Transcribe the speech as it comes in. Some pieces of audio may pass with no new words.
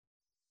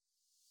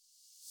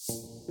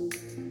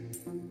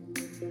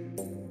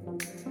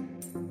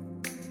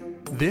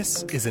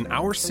This is an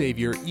Our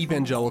Savior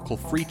Evangelical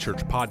Free Church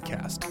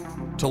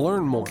podcast. To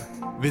learn more,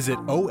 visit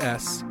osefc.org.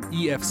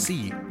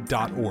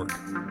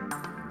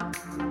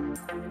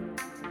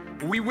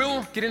 We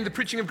will get into the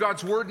preaching of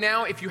God's Word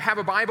now. If you have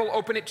a Bible,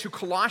 open it to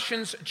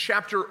Colossians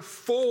chapter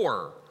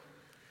 4.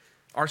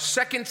 Our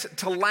second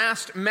to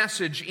last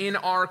message in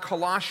our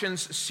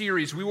Colossians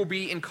series. We will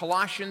be in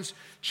Colossians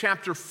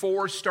chapter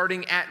 4,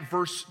 starting at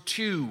verse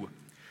 2.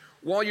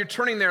 While you're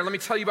turning there, let me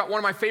tell you about one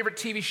of my favorite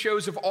TV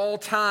shows of all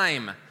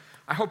time.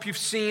 I hope you've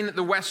seen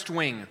The West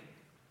Wing.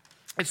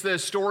 It's the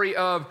story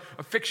of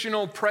a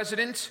fictional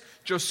president,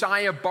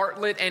 Josiah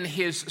Bartlet, and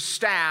his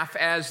staff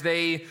as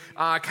they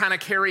kind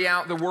of carry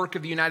out the work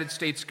of the United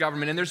States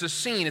government. And there's a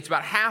scene, it's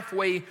about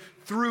halfway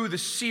through the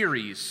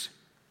series,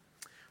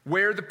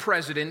 where the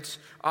president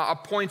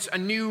appoints a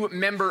new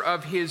member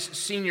of his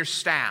senior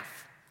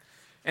staff.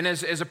 And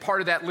as a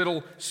part of that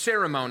little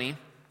ceremony,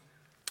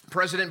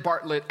 President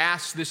Bartlet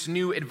asks this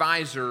new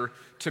advisor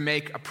to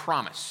make a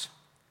promise.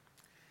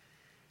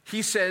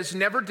 He says,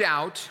 "Never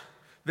doubt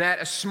that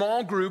a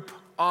small group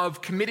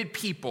of committed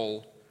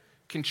people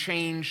can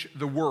change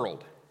the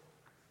world."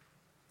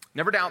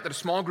 Never doubt that a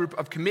small group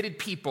of committed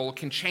people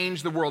can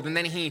change the world. And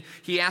then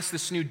he asks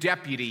this new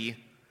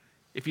deputy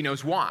if he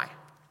knows why.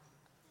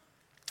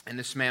 And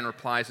this man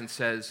replies and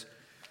says,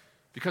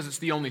 "Because it's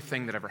the only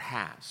thing that ever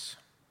has."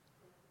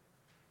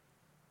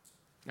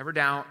 Never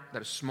doubt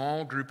that a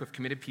small group of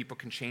committed people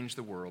can change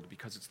the world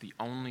because it's the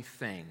only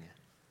thing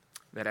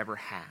that ever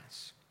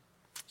has.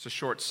 It's a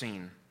short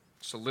scene.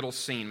 It's a little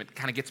scene. It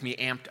kind of gets me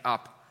amped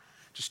up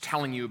just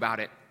telling you about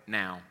it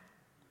now.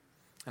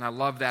 And I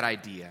love that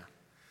idea.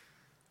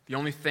 The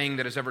only thing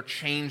that has ever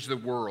changed the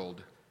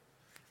world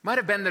might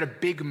have been that a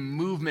big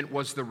movement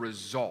was the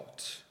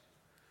result.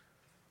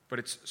 But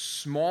it's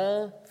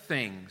small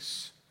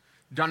things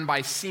done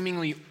by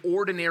seemingly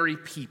ordinary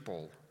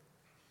people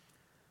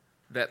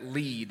that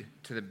lead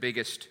to the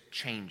biggest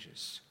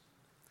changes.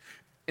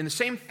 And the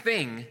same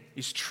thing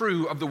is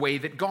true of the way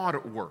that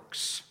God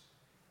works.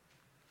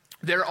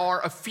 There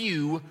are a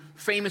few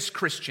famous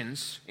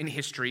Christians in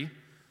history.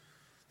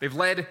 They've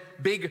led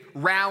big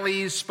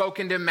rallies,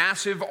 spoken to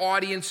massive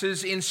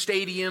audiences in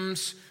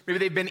stadiums. Maybe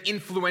they've been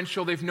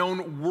influential. They've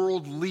known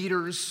world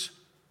leaders.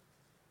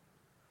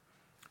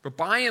 But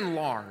by and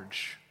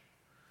large,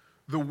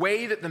 the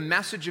way that the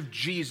message of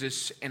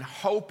Jesus and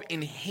hope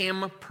in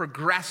Him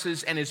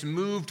progresses and is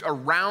moved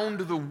around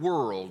the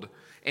world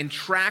and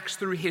tracks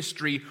through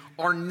history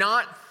are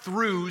not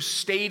through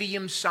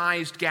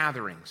stadium-sized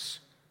gatherings.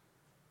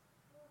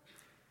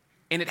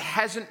 And it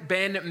hasn't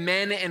been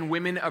men and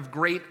women of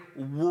great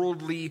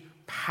worldly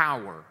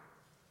power.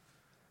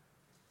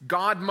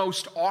 God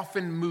most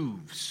often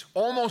moves,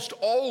 almost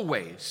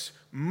always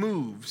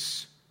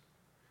moves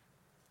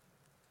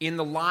in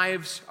the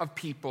lives of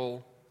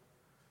people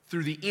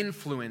through the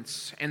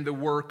influence and the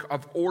work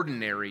of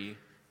ordinary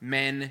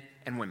men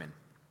and women.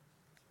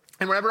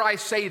 And whenever I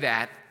say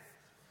that,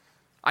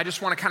 I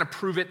just want to kind of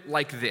prove it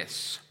like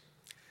this.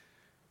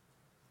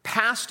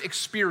 Past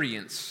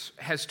experience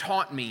has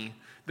taught me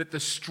that the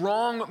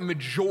strong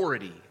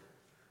majority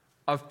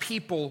of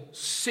people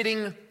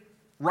sitting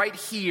right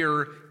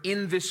here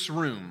in this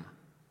room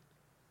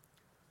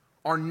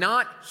are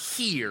not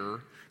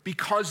here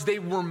because they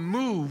were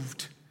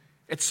moved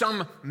at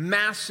some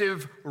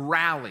massive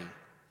rally.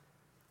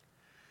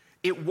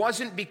 It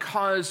wasn't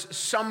because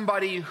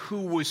somebody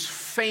who was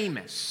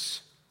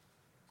famous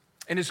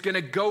and is going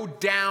to go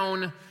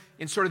down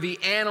in sort of the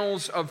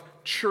annals of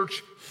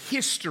church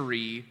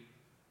history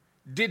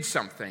did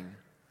something.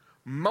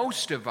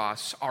 Most of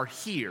us are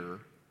here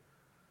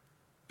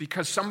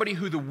because somebody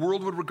who the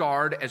world would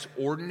regard as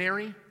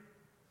ordinary,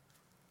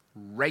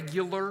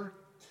 regular,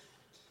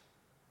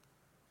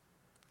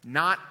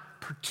 not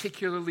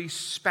particularly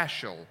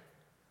special,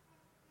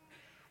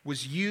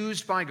 was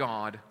used by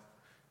God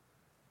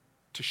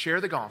to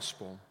share the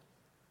gospel,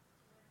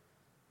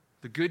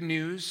 the good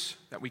news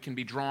that we can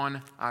be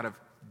drawn out of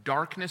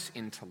darkness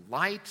into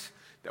light,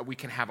 that we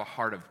can have a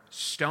heart of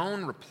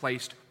stone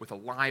replaced with a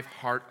live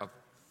heart of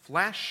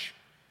flesh.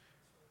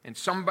 And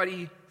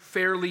somebody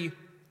fairly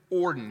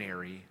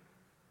ordinary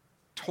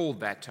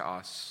told that to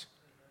us.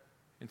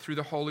 And through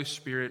the Holy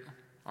Spirit,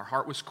 our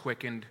heart was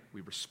quickened.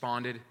 We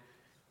responded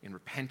in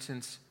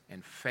repentance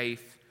and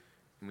faith,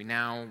 and we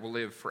now will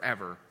live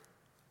forever.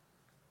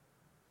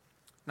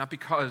 Not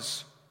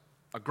because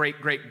a great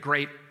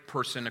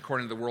person,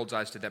 according to the world's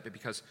eyes, did that, but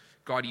because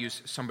God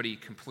used somebody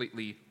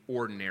completely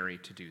ordinary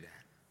to do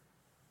that.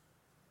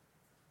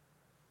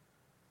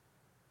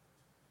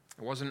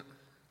 It wasn't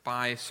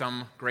by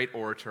some great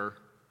orator.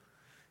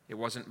 It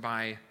wasn't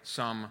by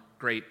some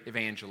great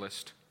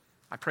evangelist.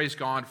 I praise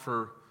God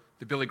for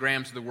the Billy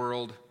Grahams of the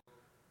world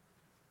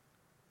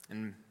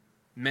and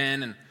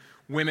men and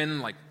women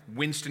like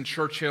Winston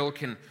Churchill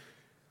can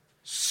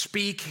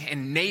speak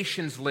and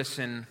nations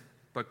listen,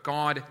 but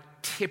God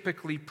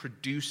typically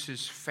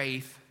produces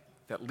faith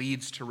that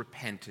leads to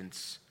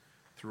repentance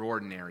through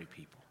ordinary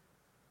people.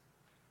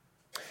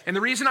 And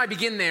the reason I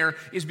begin there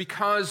is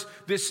because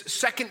this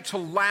second to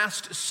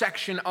last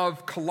section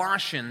of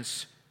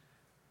Colossians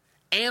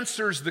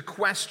answers the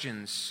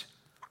question,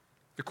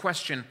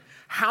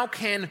 how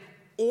can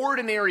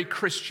ordinary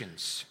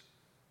Christians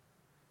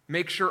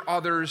make sure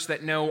others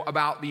that know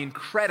about the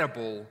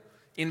incredible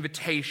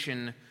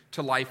invitation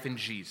to life in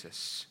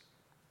Jesus?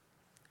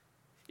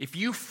 If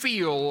you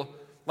feel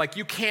like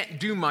you can't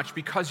do much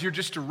because you're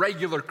just a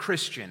regular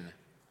Christian,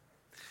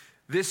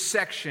 this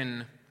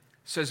section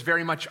says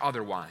very much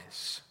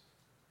otherwise.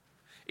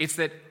 It's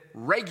that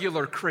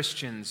regular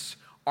Christians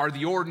are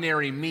the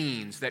ordinary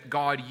means that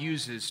God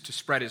uses to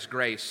spread His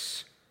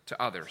grace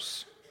to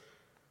others.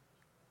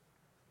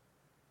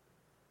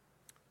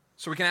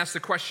 So we can ask the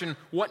question,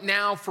 what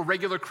now for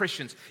regular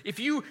Christians? If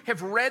you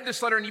have read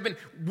this letter and you've been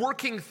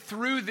working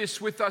through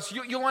this with us,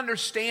 you'll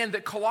understand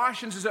that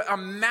Colossians is a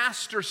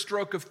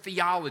masterstroke of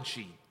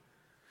theology.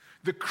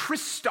 The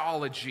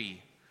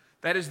Christology,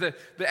 that is the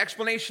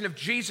explanation of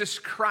Jesus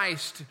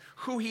Christ,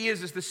 who He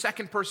is as the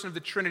second person of the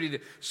Trinity,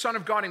 the Son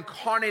of God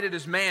incarnated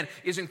as man,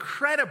 is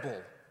incredible.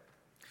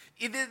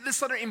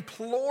 This letter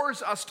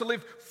implores us to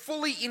live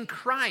fully in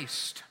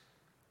Christ.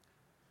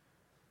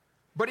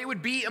 But it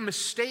would be a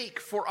mistake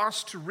for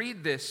us to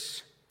read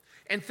this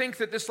and think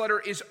that this letter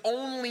is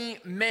only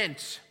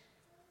meant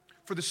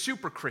for the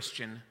super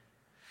Christian,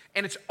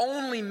 and it's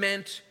only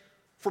meant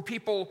for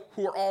people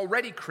who are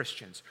already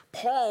Christians.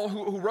 Paul,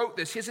 who wrote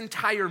this, his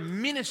entire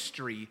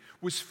ministry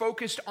was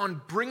focused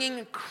on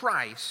bringing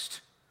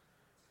Christ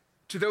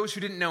to those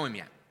who didn't know Him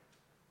yet.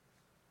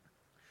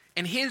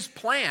 And his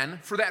plan,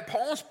 for that,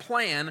 Paul's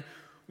plan,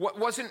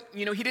 wasn't,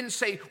 he didn't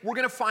say, we're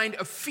going to find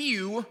a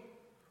few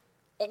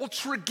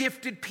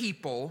ultra-gifted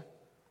people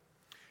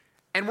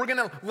and we're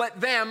going to let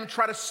them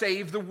try to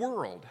save the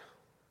world.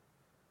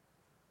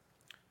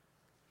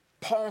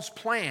 Paul's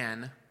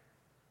plan,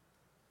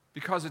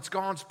 because it's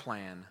God's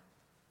plan,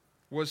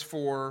 was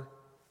for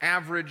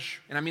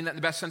average, and I mean that in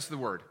the best sense of the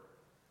word,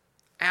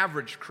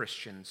 average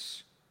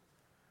Christians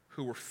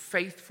who were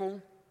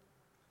faithful,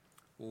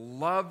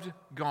 loved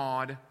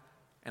God,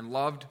 and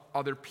loved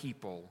other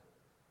people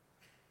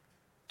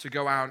to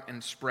go out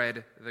and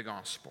spread the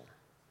gospel.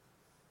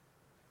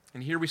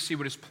 And here we see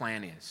what his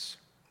plan is.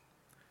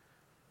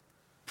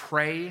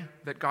 Pray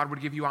that God would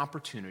give you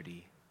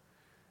opportunity,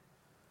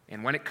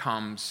 and when it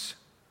comes,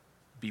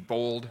 be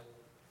bold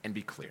and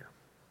be clear.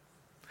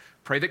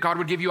 Pray that God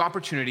would give you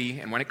opportunity,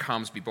 and when it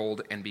comes, be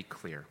bold and be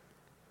clear.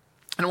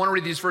 And I want to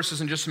read these verses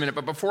in just a minute,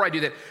 but before I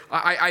do that,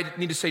 I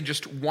need to say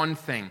just one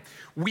thing.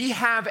 We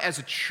have, as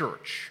a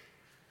church,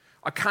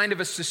 a kind of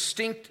a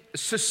succinct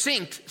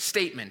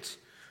statement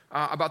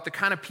about the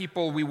kind of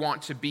people we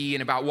want to be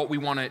and about what we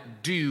want to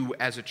do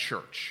as a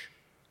church.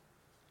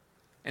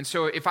 And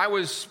so if I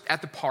was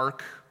at the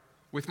park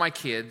with my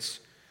kids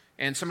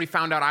and somebody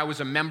found out I was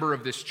a member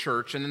of this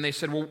church, and then they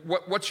said, well,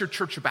 what's your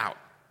church about?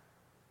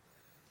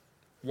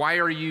 Why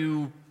are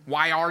you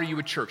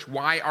a church?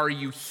 Why are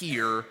you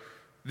here?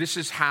 This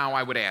is how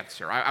I would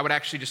answer. I would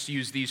actually just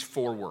use these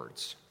 4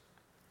 words.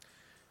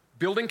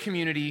 Building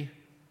community,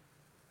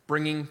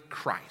 bringing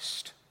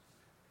Christ.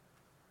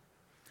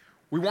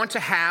 We want to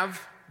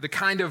have the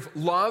kind of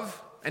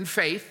love and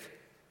faith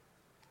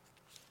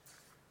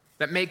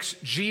that makes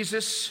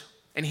Jesus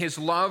and His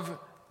love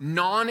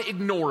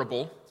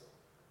non-ignorable.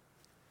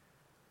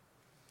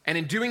 And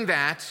in doing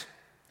that,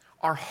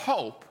 our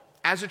hope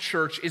as a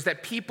church is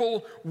that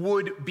people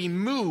would be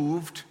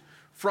moved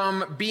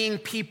from being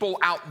people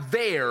out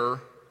there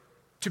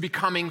to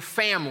becoming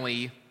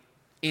family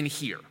in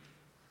here.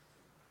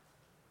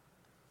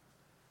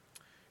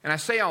 And I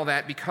say all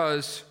that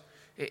because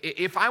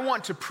if I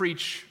want to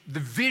preach the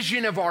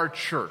vision of our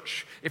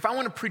church, if I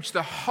want to preach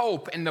the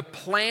hope and the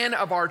plan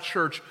of our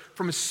church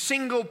from a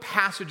single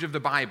passage of the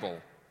Bible,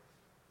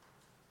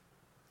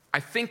 I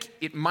think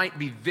it might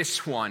be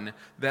this one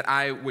that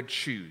I would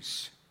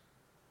choose.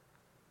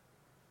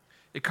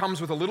 It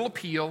comes with a little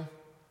appeal,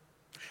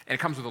 and it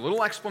comes with a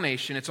little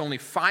explanation. It's only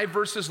 5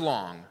 verses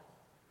long,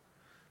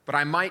 but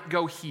I might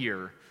go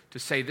here to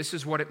say this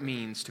is what it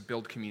means to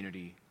build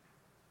community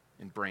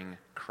and bring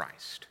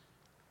Christ.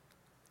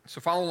 So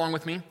follow along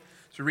with me.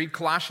 So read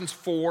Colossians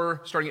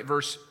 4, starting at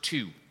verse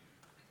 2.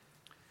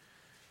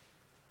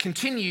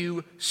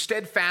 Continue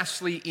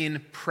steadfastly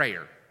in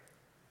prayer,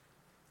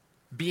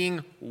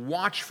 being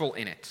watchful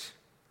in it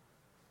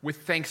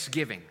with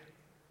thanksgiving.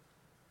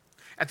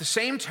 At the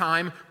same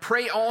time,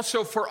 pray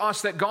also for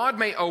us that God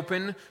may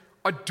open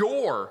a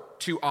door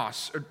to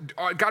us.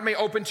 God may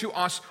open to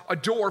us a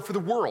door for the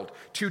world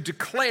to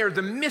declare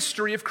the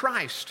mystery of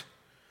Christ,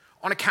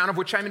 on account of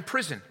which I'm in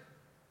prison,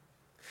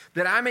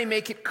 that I may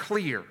make it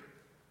clear,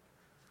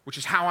 which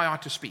is how I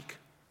ought to speak.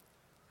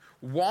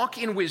 Walk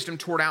in wisdom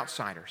toward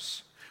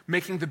outsiders,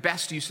 making the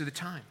best use of the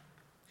time.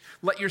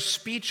 Let your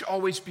speech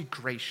always be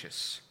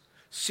gracious,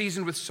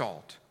 seasoned with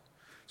salt,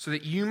 so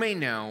that you may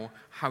know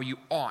how you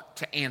ought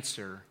to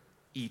answer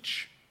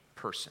each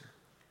person.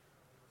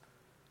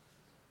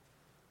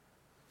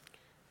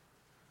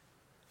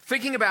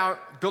 Thinking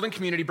about building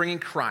community, bringing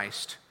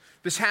Christ,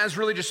 this has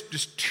really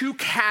just 2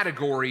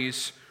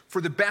 categories for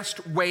the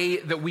best way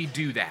that we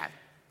do that.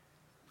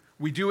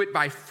 We do it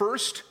by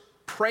first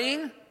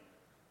praying,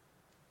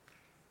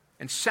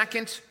 and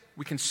second,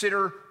 we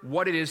consider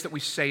what it is that we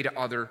say to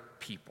other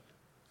people.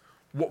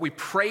 What we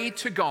pray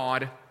to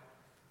God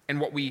and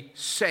what we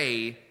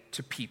say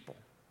to people.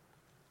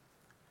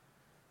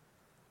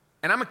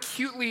 And I'm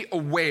acutely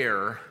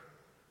aware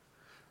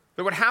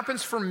that what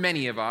happens for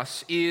many of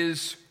us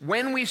is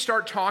when we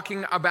start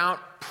talking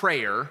about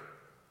prayer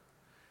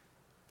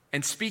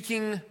and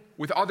speaking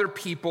with other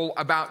people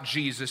about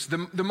Jesus,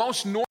 the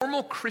most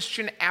normal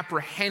Christian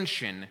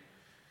apprehension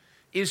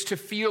is to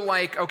feel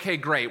like, okay,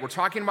 great, we're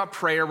talking about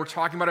prayer, we're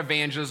talking about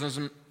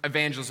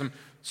evangelism,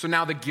 so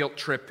now the guilt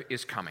trip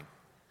is coming.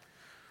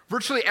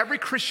 Virtually every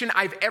Christian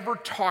I've ever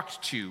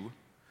talked to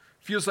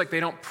feels like they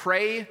don't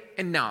pray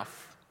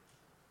enough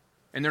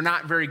and they're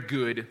not very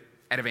good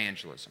at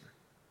evangelism.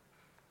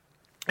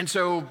 And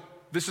so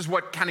this is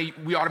what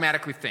we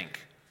automatically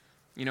think.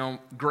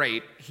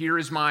 Great, here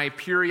is my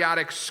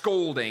periodic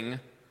scolding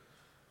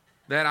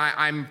that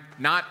I'm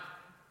not,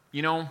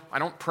 I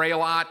don't pray a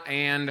lot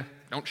and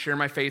don't share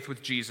my faith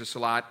with Jesus a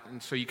lot.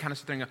 And so you kind of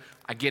sit there and go,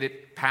 I get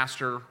it,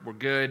 Pastor, we're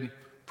good,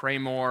 pray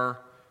more,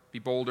 be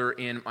bolder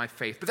in my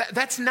faith. But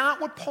that's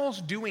not what Paul's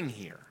doing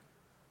here.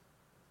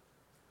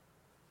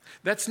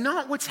 That's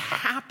not what's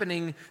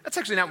happening. That's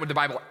actually not what the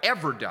Bible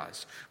ever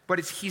does. But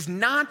he's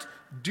not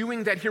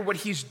doing that here. What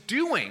he's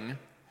doing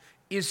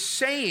is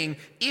saying,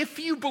 if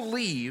you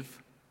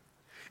believe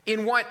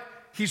in what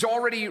he's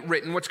already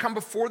written, what's come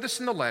before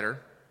this in the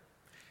letter,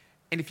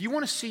 and if you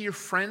want to see your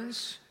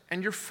friends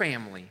and your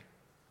family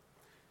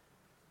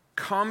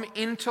come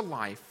into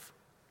life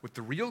with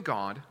the real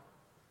God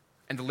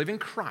and the living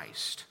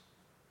Christ,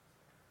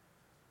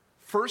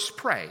 first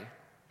pray.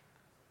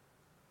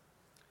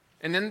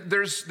 And then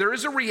there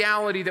is a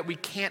reality that we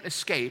can't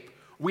escape.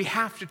 We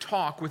have to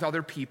talk with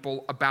other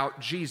people about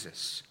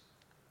Jesus.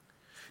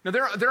 Now,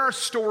 there are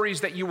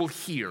stories that you will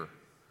hear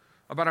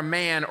about a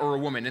man or a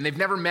woman, and they've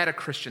never met a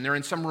Christian. They're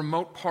in some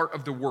remote part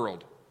of the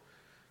world.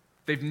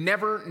 They've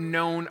never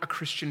known a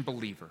Christian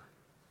believer.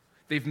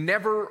 They've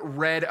never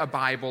read a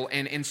Bible,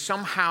 and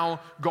somehow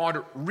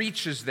God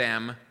reaches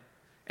them,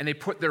 and they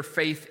put their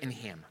faith in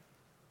Him.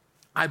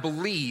 I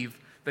believe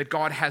that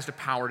God has the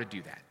power to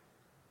do that.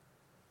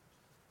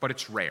 But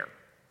it's rare.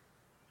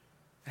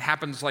 It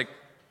happens like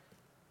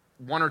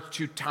 1 or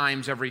 2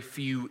 times every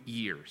few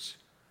years.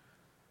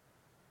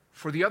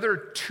 For the other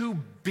 2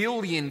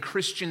 billion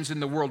Christians in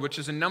the world, which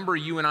is a number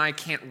you and I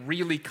can't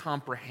really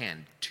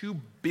comprehend, 2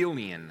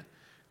 billion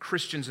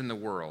Christians in the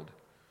world,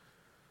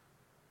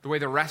 the way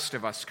the rest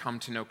of us come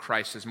to know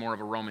Christ is more of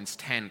a Romans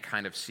 10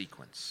 kind of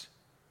sequence.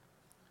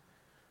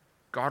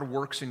 God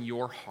works in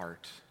your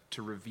heart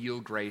to reveal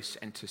grace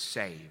and to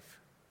save.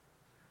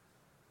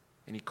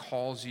 And He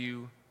calls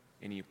you,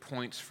 and He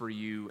appoints for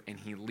you, and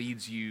He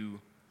leads you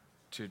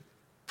to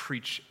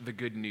preach the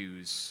good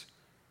news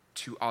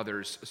to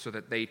others so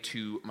that they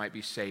too might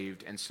be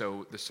saved, and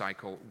so the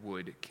cycle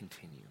would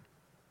continue.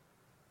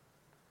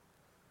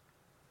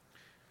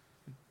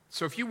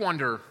 So if you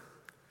wonder,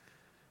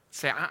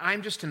 say,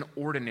 I'm just an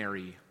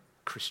ordinary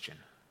Christian.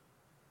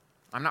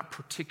 I'm not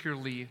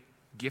particularly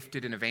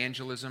gifted in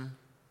evangelism.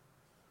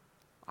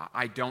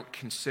 I don't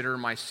consider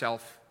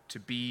myself to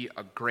be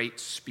a great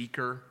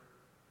speaker.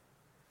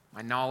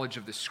 My knowledge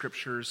of the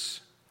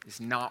Scriptures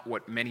is not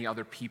what many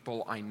other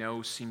people I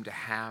know seem to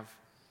have.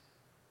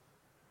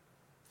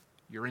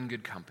 You're in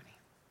good company.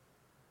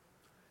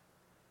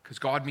 Because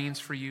God means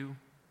for you,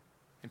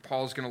 and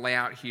Paul's going to lay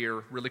out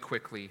here really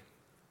quickly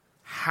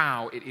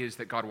how it is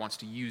that God wants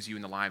to use you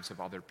in the lives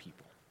of other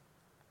people.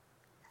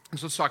 And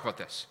so let's talk about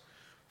this.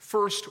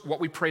 First,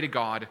 what we pray to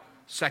God.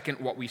 Second,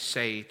 what we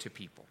say to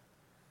people.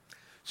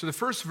 So the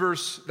first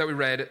verse that we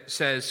read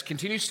says,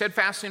 continue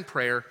steadfast in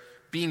prayer,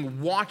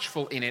 being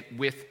watchful in it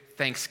with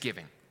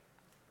thanksgiving.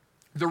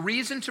 The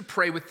reason to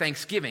pray with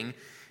thanksgiving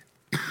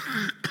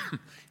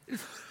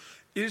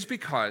is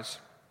because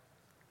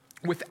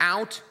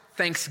without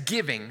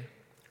thanksgiving,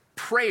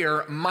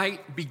 prayer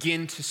might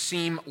begin to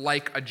seem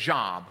like a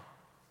job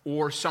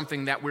or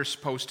something that we're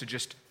supposed to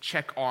just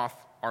check off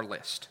our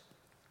list.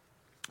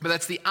 But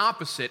that's the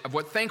opposite of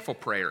what thankful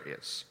prayer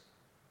is.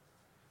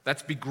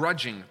 That's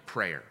begrudging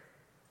prayer.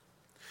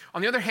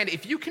 On the other hand,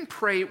 if you can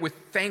pray with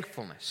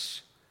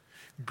thankfulness,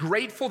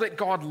 grateful that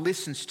God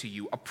listens to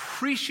you,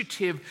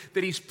 appreciative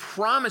that He's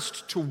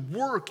promised to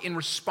work in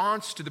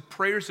response to the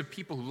prayers of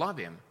people who love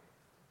Him,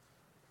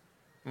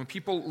 when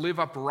people live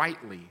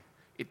uprightly,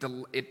 it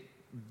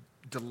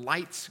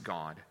delights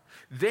God,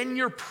 then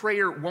your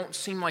prayer won't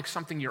seem like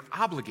something you're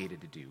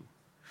obligated to do.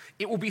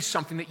 It will be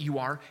something that you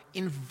are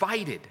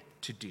invited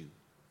to do.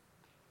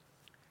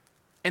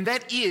 And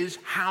that is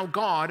how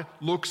God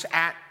looks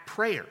at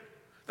prayer.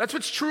 That's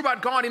what's true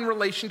about God in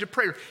relation to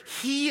prayer.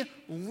 He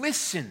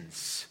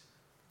listens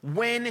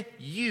when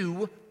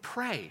you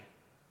pray.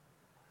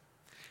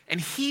 And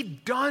He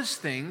does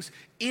things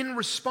in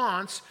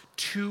response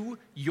to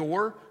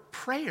your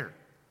prayer.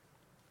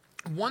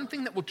 One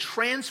thing that will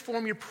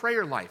transform your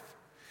prayer life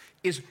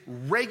is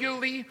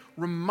regularly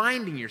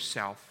reminding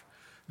yourself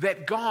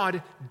that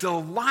God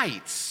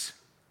delights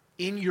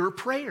in your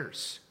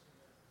prayers.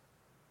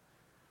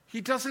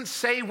 He doesn't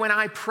say when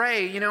I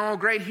pray, oh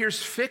great,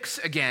 here's Fix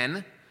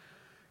again.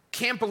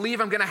 Can't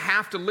believe I'm going to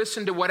have to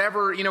listen to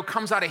whatever,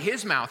 comes out of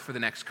his mouth for the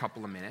next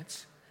couple of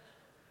minutes.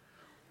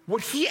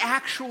 What he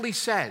actually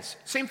says,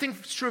 same thing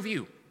is true of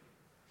you.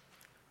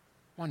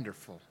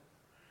 Wonderful.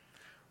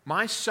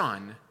 My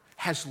son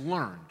has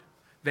learned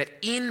that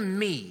in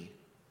me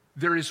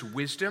there is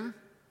wisdom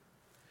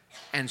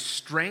and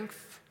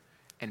strength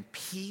and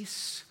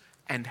peace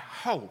and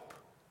hope.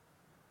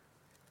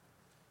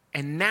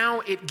 And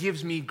now it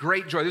gives me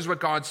great joy. This is what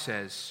God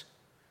says,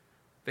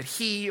 that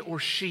he or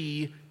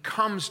she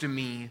comes to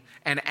me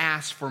and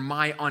asks for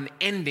my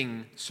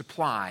unending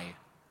supply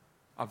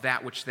of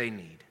that which they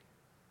need.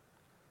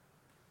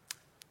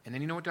 And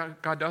then you know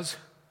what God does?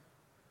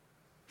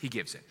 He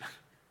gives it.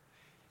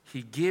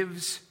 He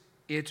gives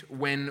it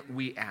when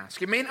we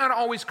ask. It may not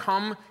always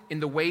come in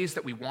the ways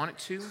that we want it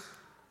to,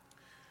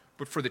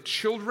 but for the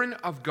children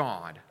of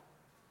God,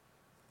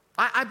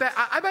 I bet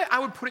I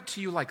would put it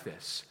to you like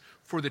this.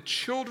 For the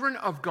children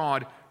of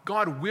God,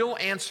 God will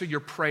answer your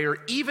prayer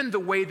even the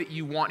way that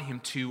you want him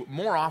to,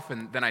 more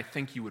often than I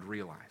think you would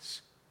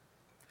realize.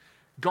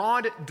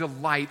 God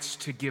delights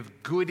to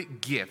give good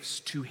gifts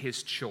to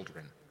his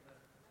children.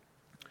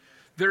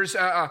 There's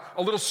a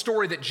little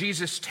story that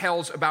Jesus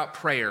tells about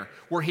prayer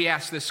where he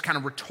asks this kind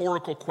of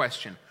rhetorical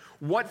question.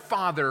 What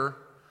father,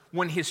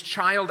 when his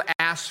child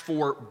asks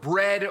for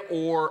bread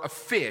or a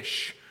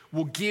fish,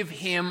 will give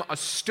him a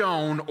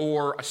stone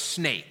or a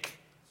snake?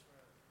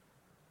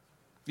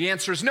 The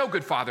answer is no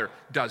good father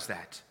does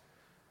that.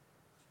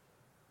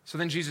 So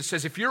then Jesus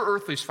says, if your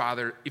earthly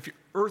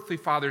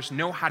fathers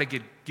know how to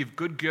give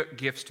good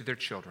gifts to their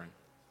children,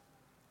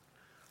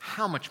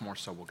 how much more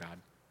so will God?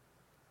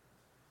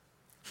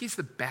 He's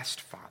the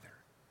best father.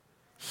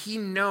 He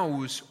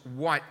knows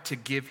what to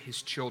give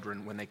his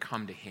children when they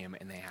come to him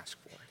and they ask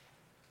for it.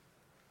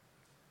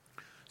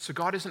 So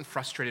God isn't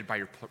frustrated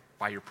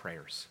by your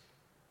prayers.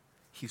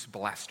 He's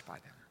blessed by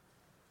them.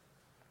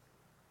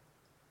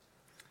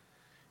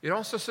 It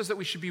also says that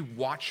we should be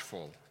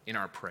watchful in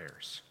our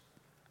prayers.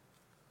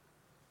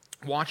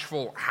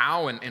 Watchful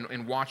how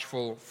and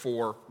watchful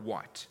for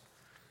what?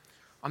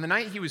 On the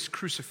night he was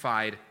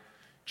crucified,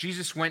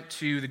 Jesus went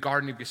to the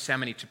Garden of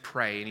Gethsemane to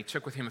pray, and he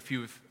took with him a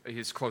few of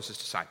his closest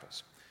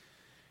disciples.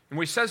 And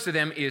what he says to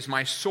them is,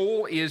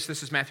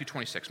 this is Matthew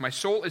 26, my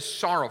soul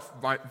is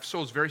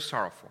very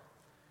sorrowful,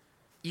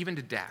 even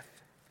to death.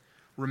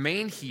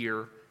 Remain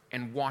here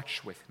and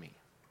watch with me.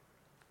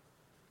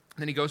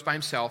 And then he goes by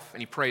himself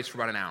and he prays for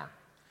about an hour.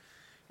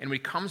 And when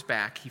he comes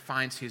back, he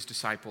finds his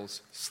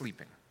disciples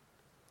sleeping.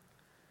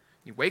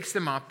 He wakes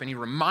them up and he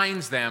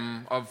reminds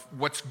them of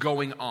what's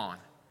going on.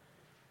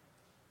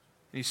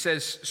 And he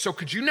says, so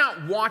could you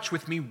not watch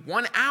with me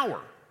 1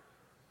 hour?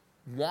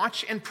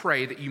 Watch and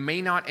pray that you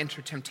may not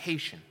enter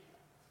temptation.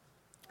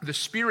 The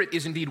spirit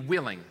is indeed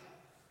willing,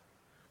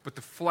 but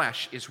the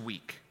flesh is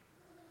weak.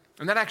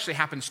 And that actually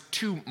happens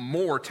 2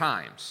 more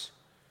times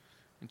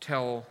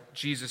until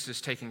Jesus is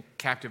taken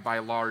captive by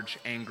a large,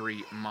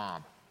 angry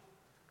mob.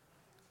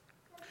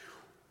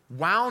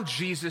 While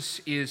Jesus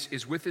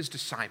is with his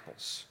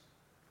disciples,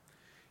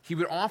 he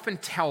would often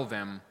tell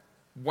them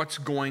what's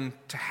going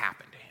to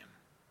happen to him.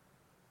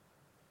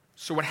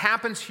 So what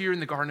happens here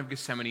in the Garden of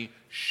Gethsemane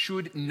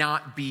should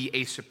not be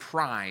a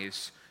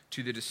surprise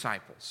to the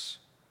disciples.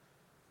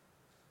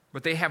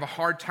 But they have a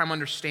hard time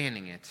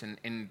understanding it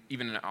and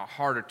even a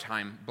harder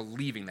time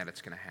believing that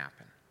it's going to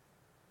happen.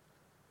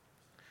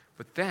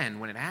 But then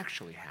when it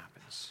actually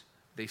happens,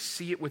 they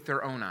see it with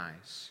their own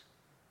eyes.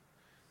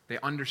 They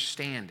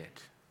understand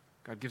it.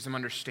 God gives them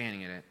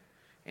understanding in it.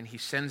 And he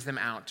sends them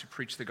out to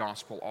preach the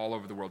gospel all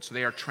over the world. So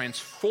they are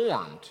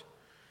transformed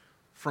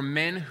from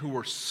men who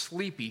were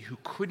sleepy, who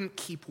couldn't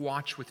keep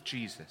watch with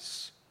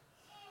Jesus.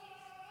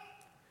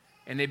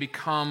 And they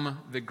become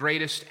the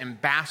greatest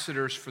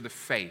ambassadors for the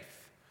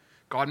faith.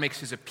 God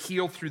makes his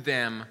appeal through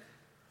them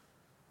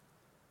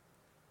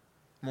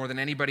more than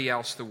anybody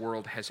else the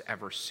world has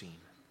ever seen.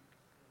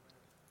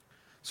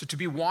 So to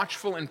be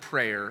watchful in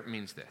prayer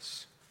means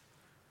this: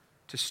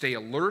 to stay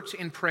alert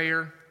in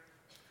prayer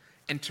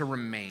and to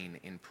remain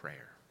in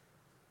prayer.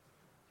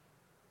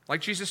 Like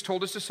Jesus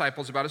told his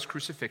disciples about his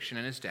crucifixion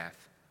and his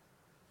death,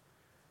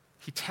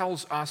 he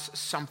tells us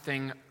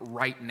something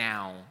right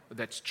now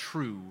that's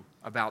true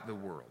about the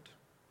world,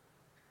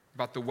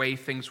 about the way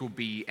things will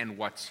be and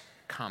what's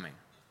coming.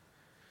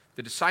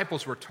 The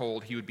disciples were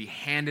told he would be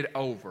handed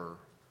over,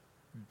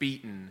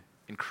 beaten,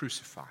 and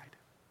crucified.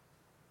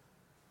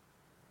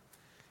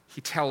 He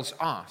tells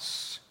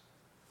us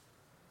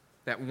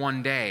that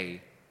one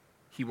day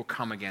he will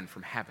come again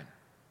from heaven,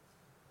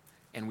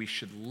 and we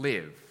should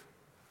live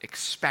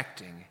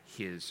expecting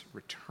his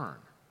return.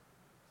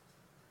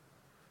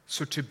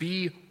 So to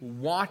be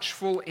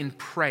watchful in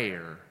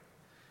prayer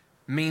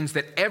means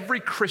that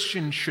every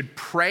Christian should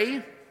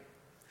pray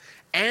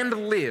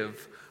and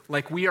live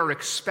like we are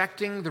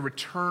expecting the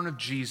return of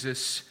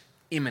Jesus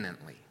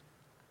imminently.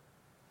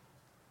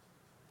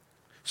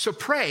 So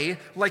pray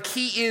like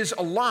he is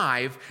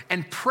alive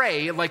and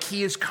pray like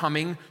he is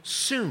coming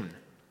soon.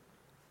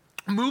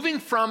 Moving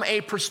from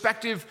a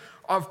perspective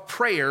of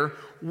prayer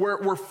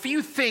where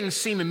few things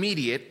seem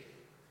immediate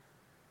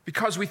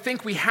because we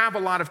think we have a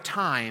lot of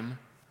time,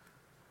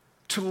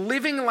 to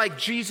living like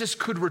Jesus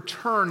could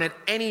return at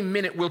any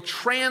minute will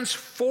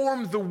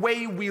transform the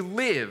way we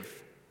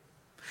live.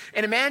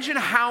 And imagine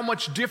how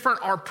much different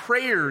our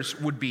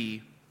prayers would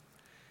be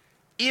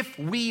if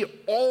we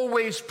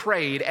always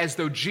prayed as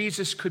though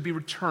Jesus could be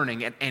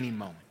returning at any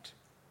moment.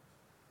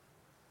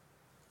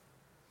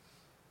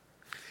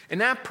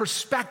 And that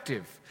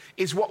perspective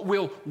is what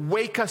will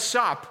wake us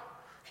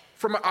up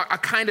from a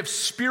kind of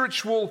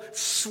spiritual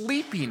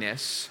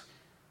sleepiness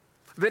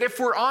that, if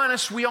we're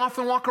honest, we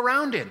often walk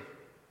around in.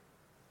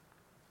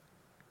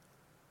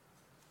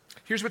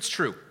 Here's what's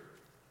true.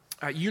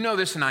 You know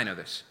this and I know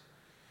this.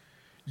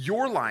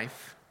 Your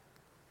life,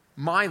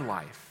 my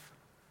life,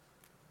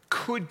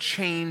 could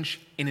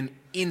change in an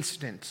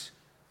instant,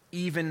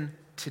 even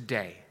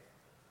today.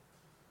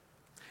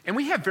 And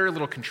we have very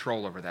little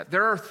control over that.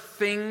 There are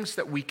things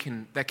that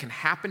can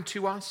happen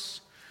to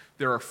us.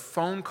 There are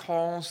phone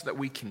calls that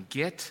we can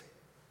get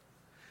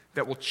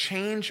that will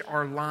change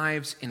our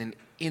lives in an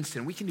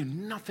instant. We can do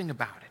nothing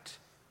about it.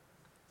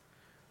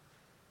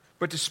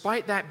 But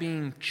despite that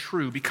being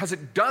true, because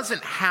it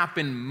doesn't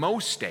happen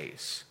most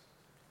days,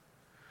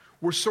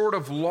 we're sort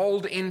of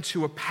lulled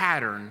into a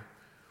pattern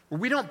where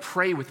we don't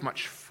pray with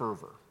much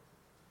fervor.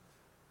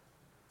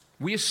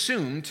 We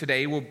assume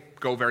today will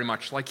go very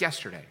much like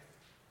yesterday.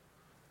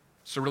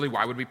 So really,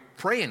 why would we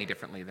pray any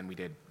differently than we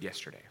did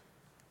yesterday?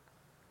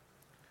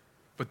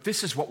 But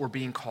this is what we're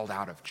being called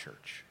out of,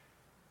 church.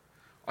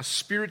 A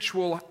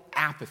spiritual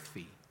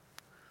apathy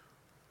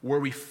where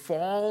we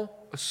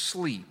fall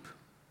asleep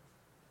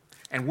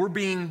and we're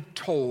being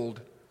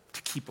told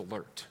to keep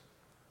alert,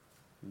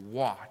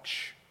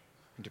 watch,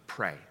 and to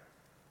pray.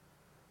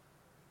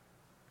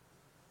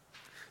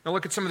 Now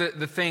look at some of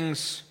the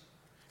things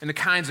and the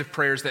kinds of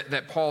prayers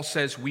that Paul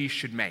says we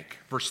should make.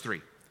 Verse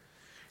 3.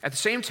 At the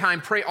same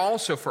time, pray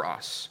also for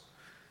us,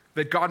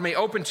 that God may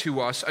open to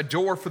us a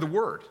door for the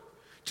word,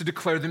 to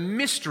declare the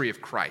mystery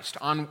of Christ,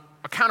 on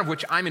account of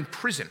which I'm in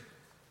prison.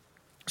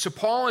 So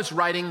Paul is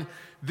writing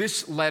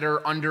this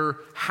letter under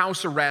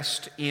house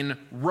arrest in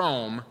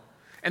Rome,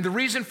 and the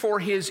reason for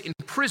his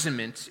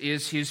imprisonment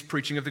is his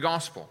preaching of the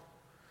gospel.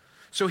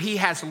 So he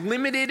has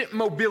limited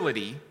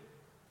mobility,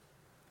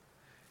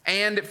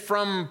 and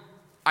from,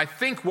 I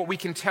think, what we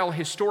can tell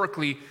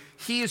historically,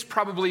 he is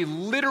probably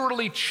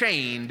literally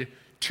chained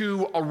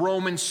to a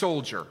Roman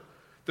soldier.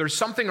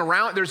 There's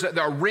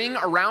a ring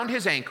around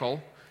his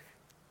ankle,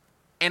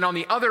 and on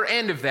the other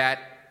end of that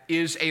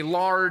is a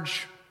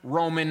large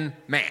Roman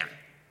man.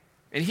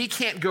 And he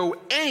can't go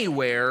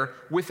anywhere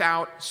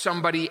without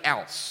somebody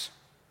else.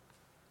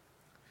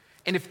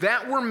 And if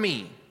that were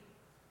me,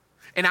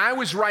 and I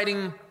was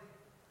writing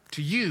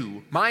to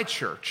you, my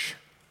church,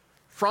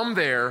 from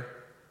there,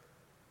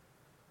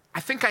 I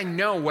think I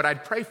know what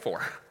I'd pray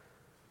for.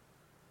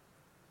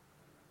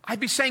 I'd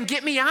be saying,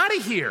 get me out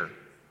of here.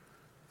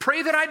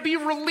 Pray that I'd be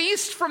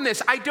released from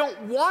this. I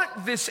don't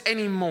want this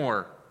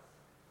anymore.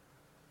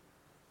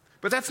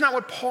 But that's not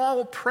what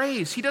Paul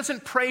prays. He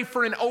doesn't pray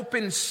for an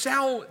open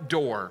cell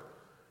door.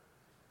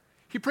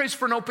 He prays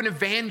for an open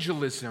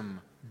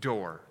evangelism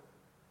door.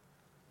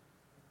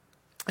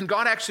 And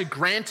God actually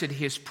granted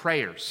his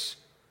prayers.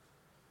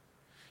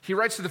 He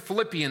writes to the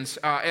Philippians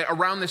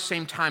around this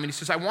same time, and he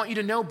says, I want you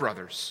to know,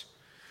 brothers,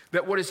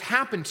 that what has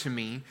happened to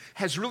me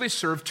has really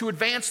served to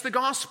advance the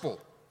gospel,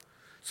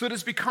 so it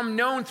has become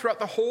known throughout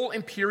the whole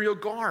imperial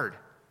guard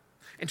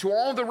and to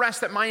all the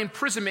rest that my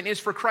imprisonment is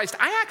for Christ.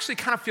 I actually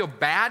kind of feel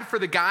bad for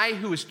the guy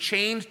who is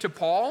chained to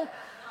Paul.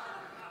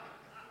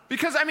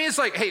 Because, it's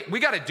like, hey,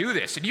 we got to do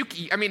this.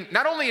 And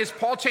not only is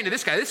Paul chained to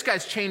this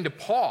guy's chained to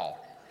Paul.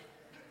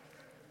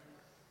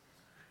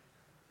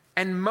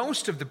 And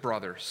most of the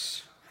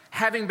brothers,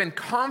 having been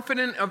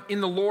confident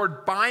in the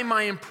Lord by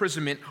my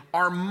imprisonment,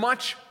 are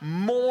much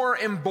more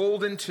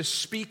emboldened to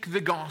speak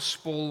the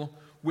gospel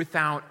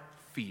without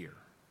fear.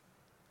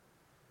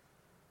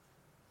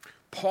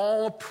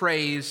 Paul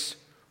prays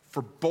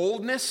for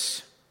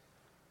boldness.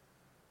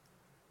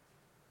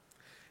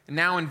 And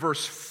now in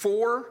verse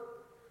 4,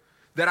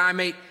 that I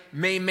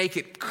may make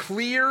it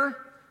clear,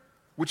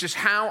 which is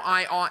how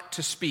I ought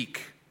to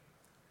speak.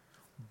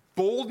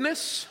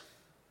 Boldness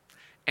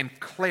and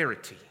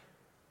clarity.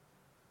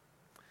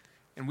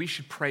 And we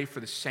should pray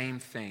for the same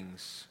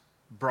things,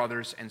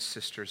 brothers and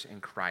sisters in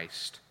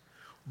Christ.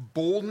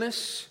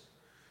 Boldness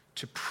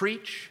to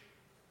preach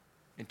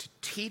and to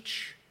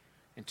teach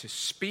and to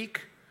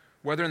speak,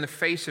 whether in the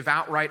face of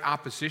outright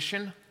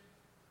opposition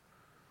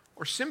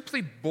or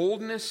simply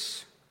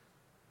boldness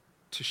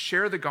to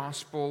share the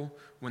gospel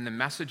when the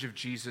message of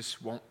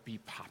Jesus won't be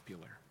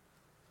popular.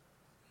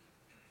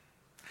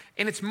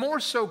 And it's more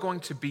so going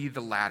to be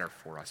the latter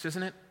for us,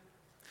 isn't it?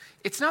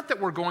 It's not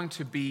that we're going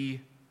to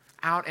be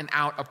out and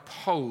out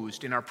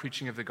opposed in our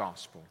preaching of the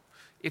gospel.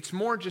 It's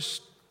more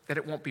just that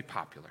it won't be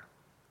popular.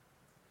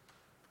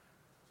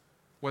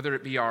 whether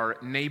it be our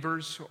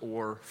neighbors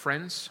or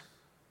friends,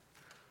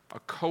 a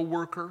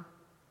coworker,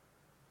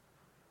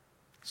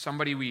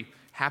 somebody we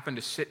happen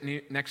to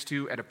sit next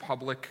to at a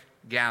public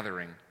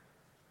gathering,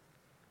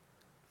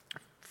 a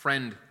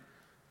friend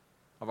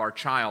of our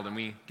child, and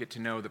we get to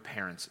know the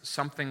parents,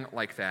 something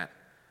like that.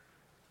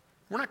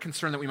 We're not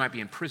concerned that we might be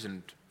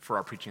imprisoned for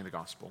our preaching of the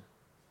gospel,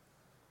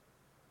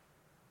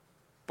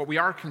 but we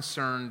are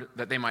concerned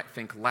that they might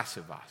think less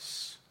of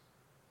us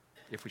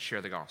if we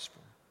share the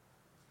gospel.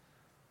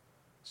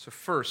 So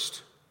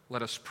first,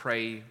 let us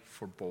pray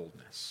for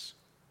boldness.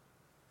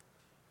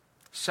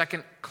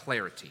 Second,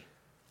 clarity.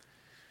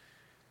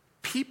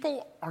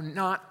 People are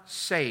not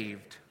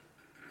saved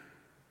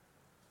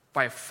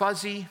by a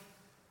fuzzy,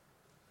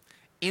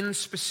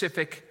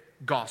 inspecific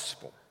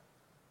gospel.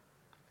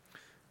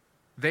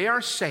 They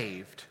are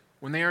saved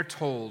when they are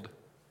told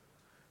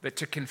that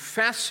to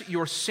confess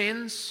your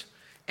sins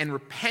and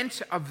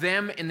repent of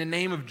them in the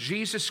name of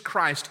Jesus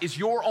Christ is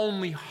your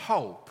only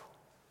hope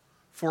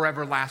for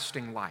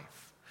everlasting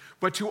life.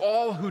 But to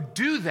all who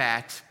do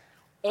that,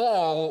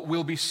 all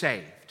will be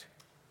saved.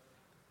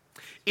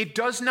 It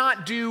does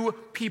not do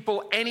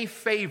people any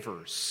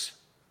favors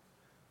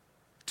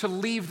to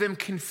leave them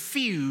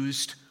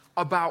confused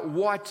about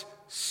what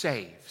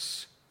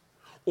saves,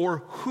 or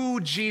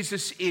who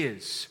Jesus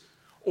is,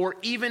 or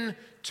even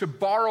to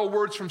borrow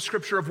words from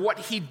Scripture of what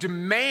he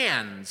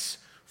demands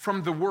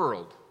from the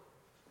world.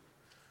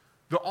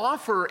 The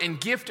offer and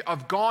gift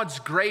of God's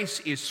grace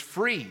is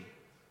free,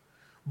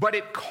 but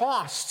it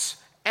costs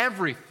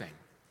everything.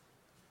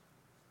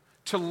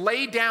 To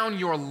lay down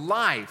your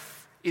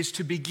life is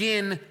to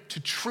begin to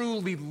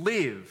truly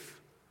live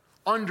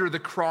under the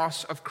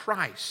cross of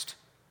Christ.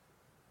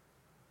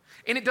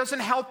 And it doesn't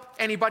help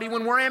anybody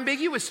when we're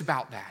ambiguous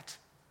about that.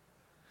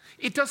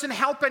 It doesn't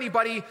help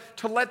anybody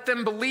to let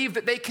them believe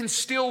that they can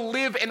still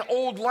live an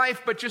old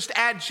life but just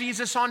add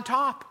Jesus on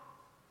top.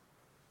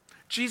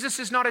 Jesus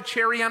is not a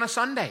cherry on a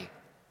sundae.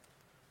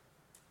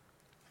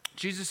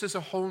 Jesus is a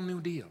whole new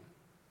deal.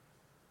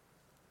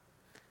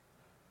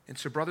 And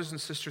so, brothers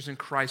and sisters in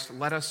Christ,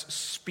 let us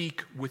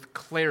speak with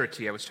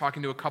clarity. I was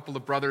talking to a couple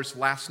of brothers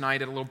last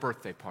night at a little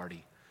birthday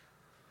party.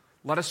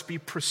 Let us be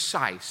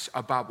precise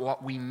about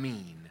what we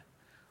mean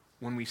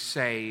when we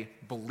say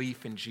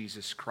belief in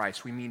Jesus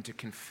Christ. We mean to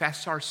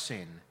confess our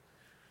sin,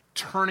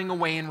 turning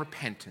away in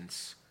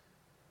repentance,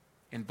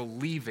 and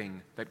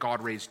believing that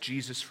God raised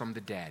Jesus from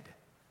the dead.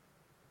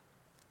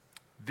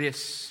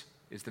 This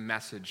is the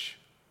message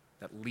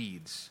that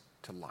leads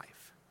to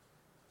life.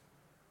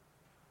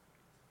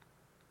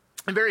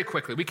 And very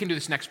quickly, we can do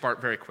this next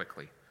part very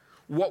quickly.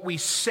 What we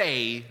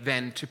say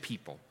then to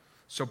people.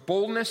 So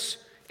boldness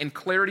and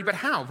clarity, but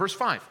how? Verse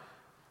 5.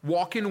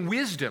 Walk in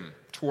wisdom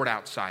toward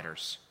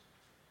outsiders,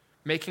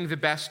 making the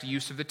best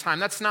use of the time.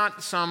 That's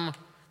not some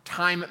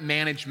time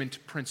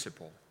management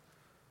principle.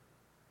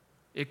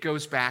 It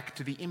goes back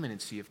to the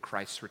imminency of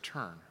Christ's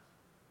return.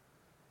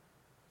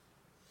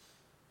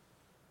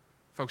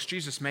 Folks,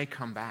 Jesus may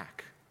come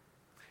back.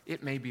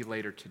 It may be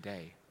later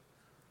today.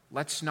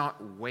 Let's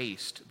not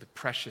waste the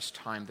precious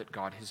time that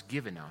God has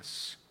given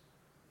us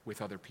with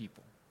other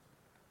people.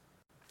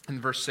 In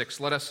verse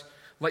 6,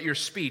 let your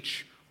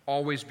speech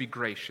always be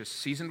gracious,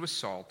 seasoned with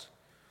salt,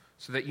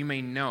 so that you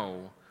may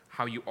know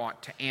how you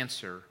ought to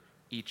answer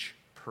each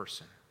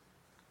person.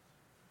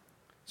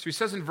 So he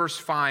says in verse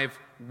 5,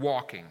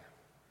 walking.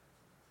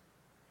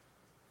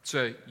 It's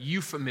a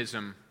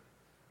euphemism,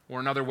 or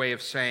another way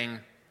of saying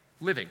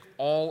living,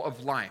 all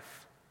of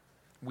life.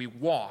 We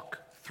walk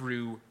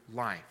through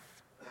life.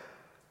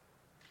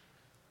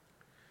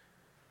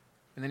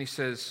 And then he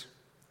says,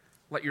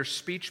 let your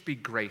speech be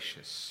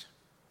gracious.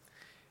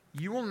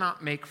 You will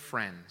not make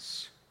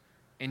friends,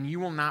 and you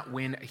will not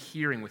win a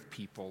hearing with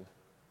people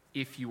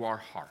if you are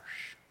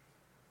harsh.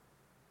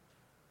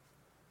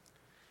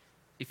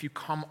 If you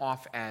come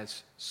off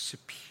as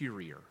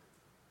superior,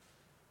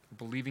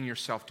 believing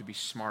yourself to be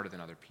smarter than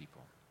other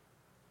people.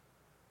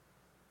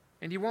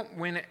 And you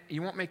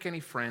won't make any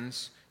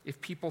friends if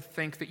people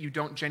think that you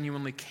don't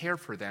genuinely care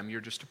for them,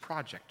 you're just a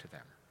project to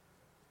them.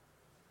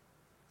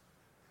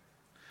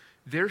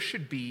 There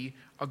should be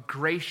a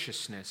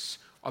graciousness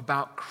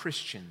about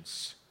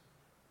Christians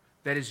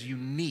that is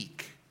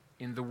unique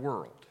in the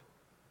world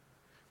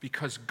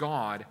because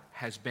God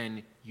has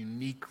been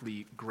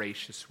uniquely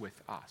gracious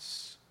with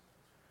us.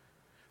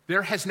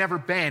 There has never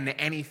been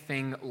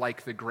anything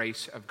like the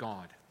grace of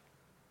God.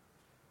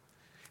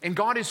 And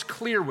God is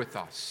clear with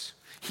us.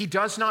 He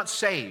does not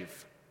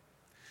save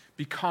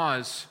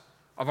because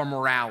of our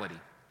morality.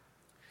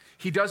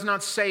 He does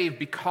not save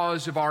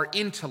because of our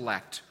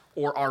intellect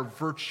or our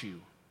virtue.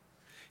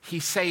 He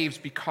saves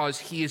because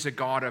he is a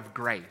God of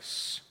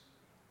grace.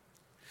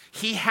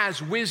 He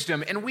has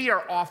wisdom, and we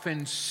are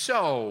often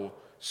so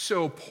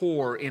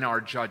poor in our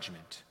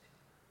judgment.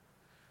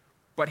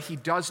 But he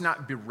does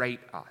not berate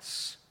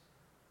us.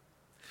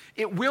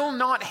 It will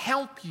not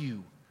help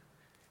you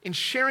in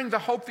sharing the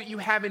hope that you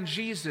have in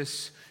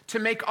Jesus to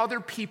make other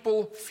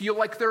people feel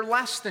like they're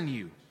less than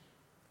you,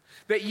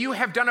 that you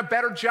have done a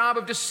better job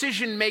of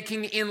decision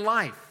making in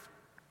life.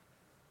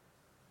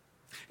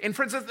 And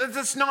friends,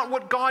 that's not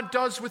what God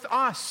does with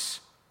us.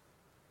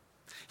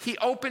 He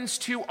opens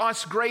to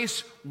us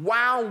grace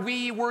while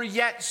we were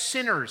yet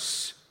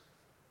sinners.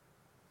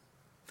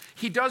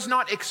 He does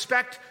not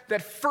expect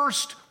that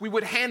first we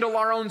would handle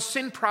our own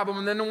sin problem,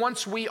 and then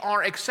once we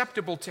are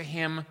acceptable to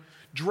Him,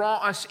 draw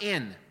us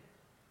in.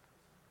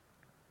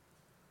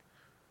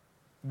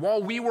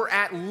 While we were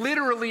at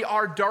literally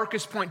our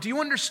darkest point, do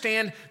you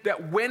understand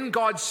that when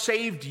God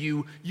saved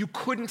you, you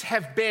couldn't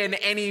have been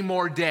any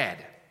more dead?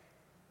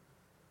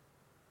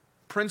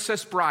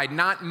 Princess Bride,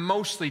 not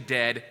mostly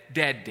dead,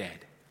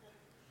 dead.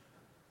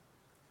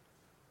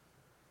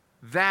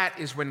 That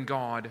is when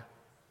God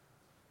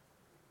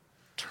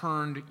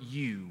turned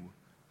you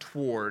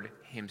toward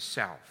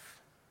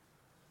Himself.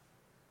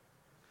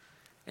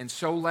 And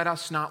so let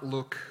us not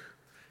look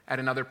at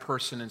another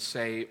person and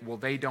say, well,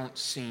 they don't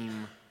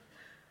seem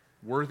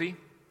worthy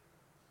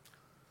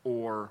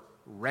or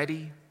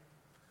ready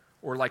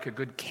or like a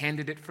good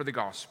candidate for the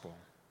gospel,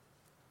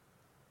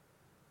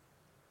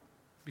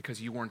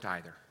 because you weren't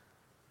either.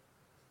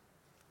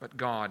 But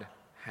God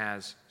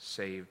has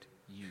saved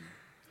you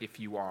if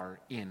you are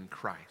in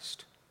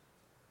Christ.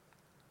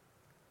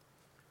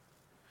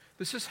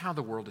 This is how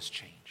the world has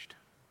changed.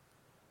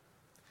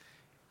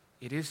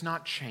 It is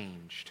not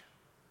changed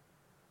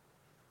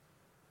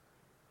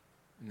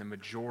in the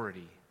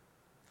majority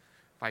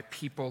by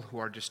people who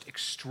are just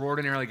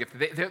extraordinarily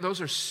gifted.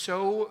 Those are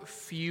so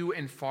few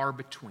and far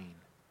between.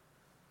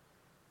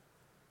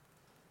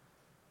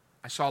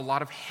 I saw a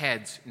lot of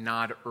heads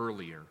nod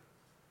earlier.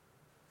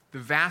 The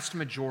vast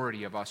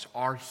majority of us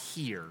are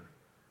here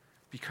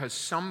because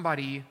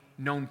somebody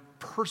known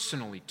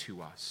personally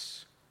to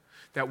us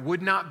that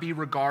would not be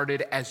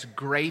regarded as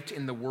great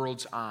in the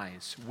world's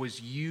eyes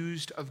was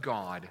used of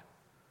God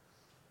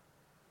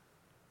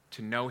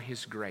to know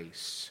His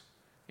grace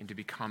and to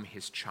become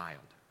His child.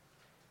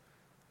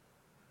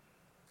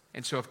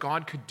 And so if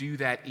God could do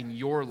that in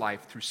your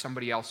life through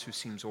somebody else who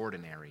seems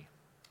ordinary,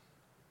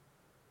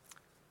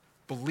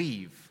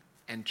 believe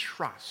and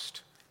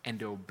trust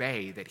and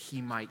obey that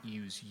He might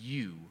use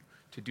you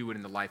to do it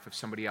in the life of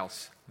somebody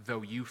else,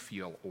 though you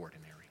feel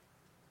ordinary.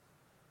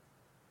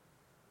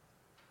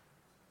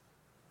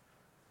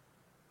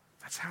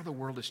 That's how the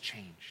world has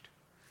changed.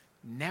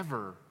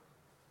 Never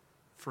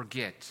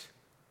forget.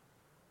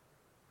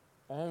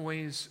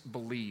 Always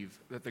believe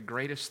that the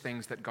greatest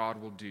things that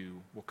God will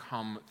do will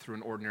come through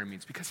an ordinary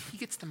means, because He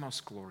gets the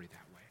most glory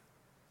that way.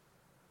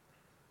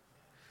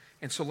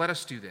 And so let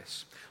us do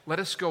this. Let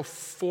us go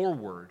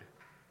forward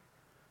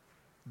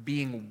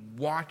being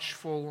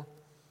watchful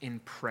in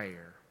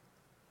prayer,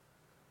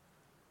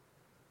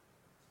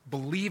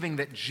 believing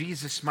that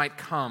Jesus might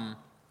come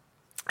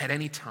at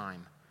any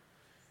time.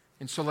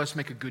 And so let's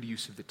make a good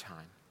use of the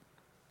time.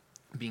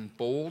 Being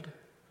bold,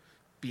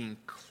 being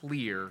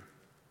clear,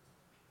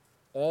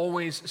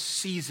 always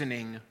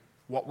seasoning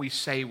what we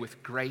say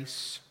with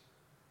grace,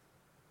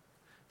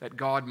 that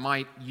God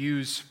might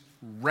use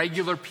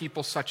regular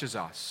people such as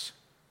us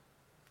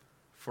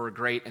for a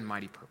great and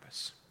mighty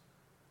purpose.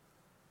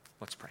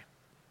 Let's pray.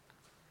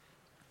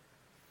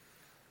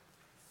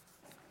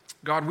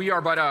 God, we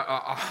are but a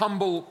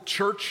humble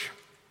church,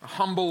 a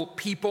humble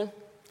people.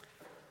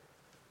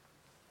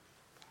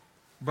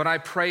 But I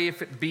pray,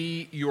 if it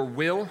be your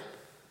will,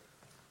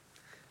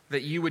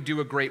 that you would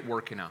do a great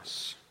work in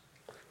us,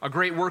 a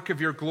great work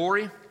of your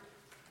glory,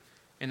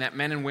 and that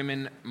men and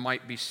women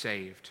might be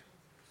saved.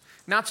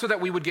 Not so that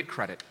we would get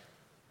credit,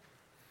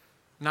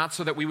 not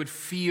so that we would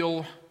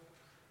feel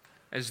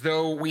as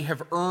though we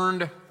have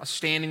earned a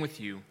standing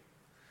with you,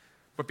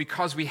 but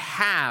because we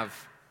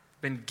have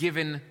been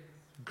given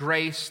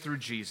grace through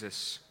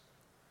Jesus.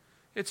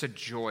 It's a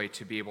joy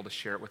to be able to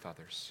share it with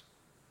others.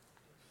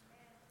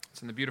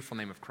 It's in the beautiful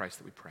name of Christ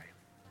that we pray.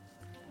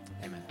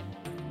 Amen.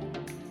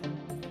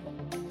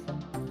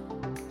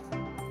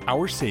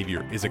 Our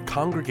Savior is a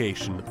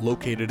congregation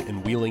located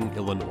in Wheeling,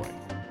 Illinois.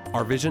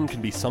 Our vision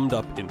can be summed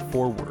up in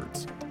 4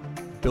 words: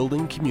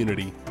 building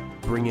community,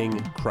 bringing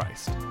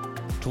Christ.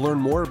 To learn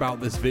more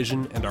about this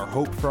vision and our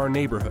hope for our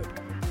neighborhood,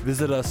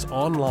 visit us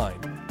online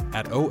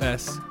at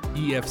osefc.org.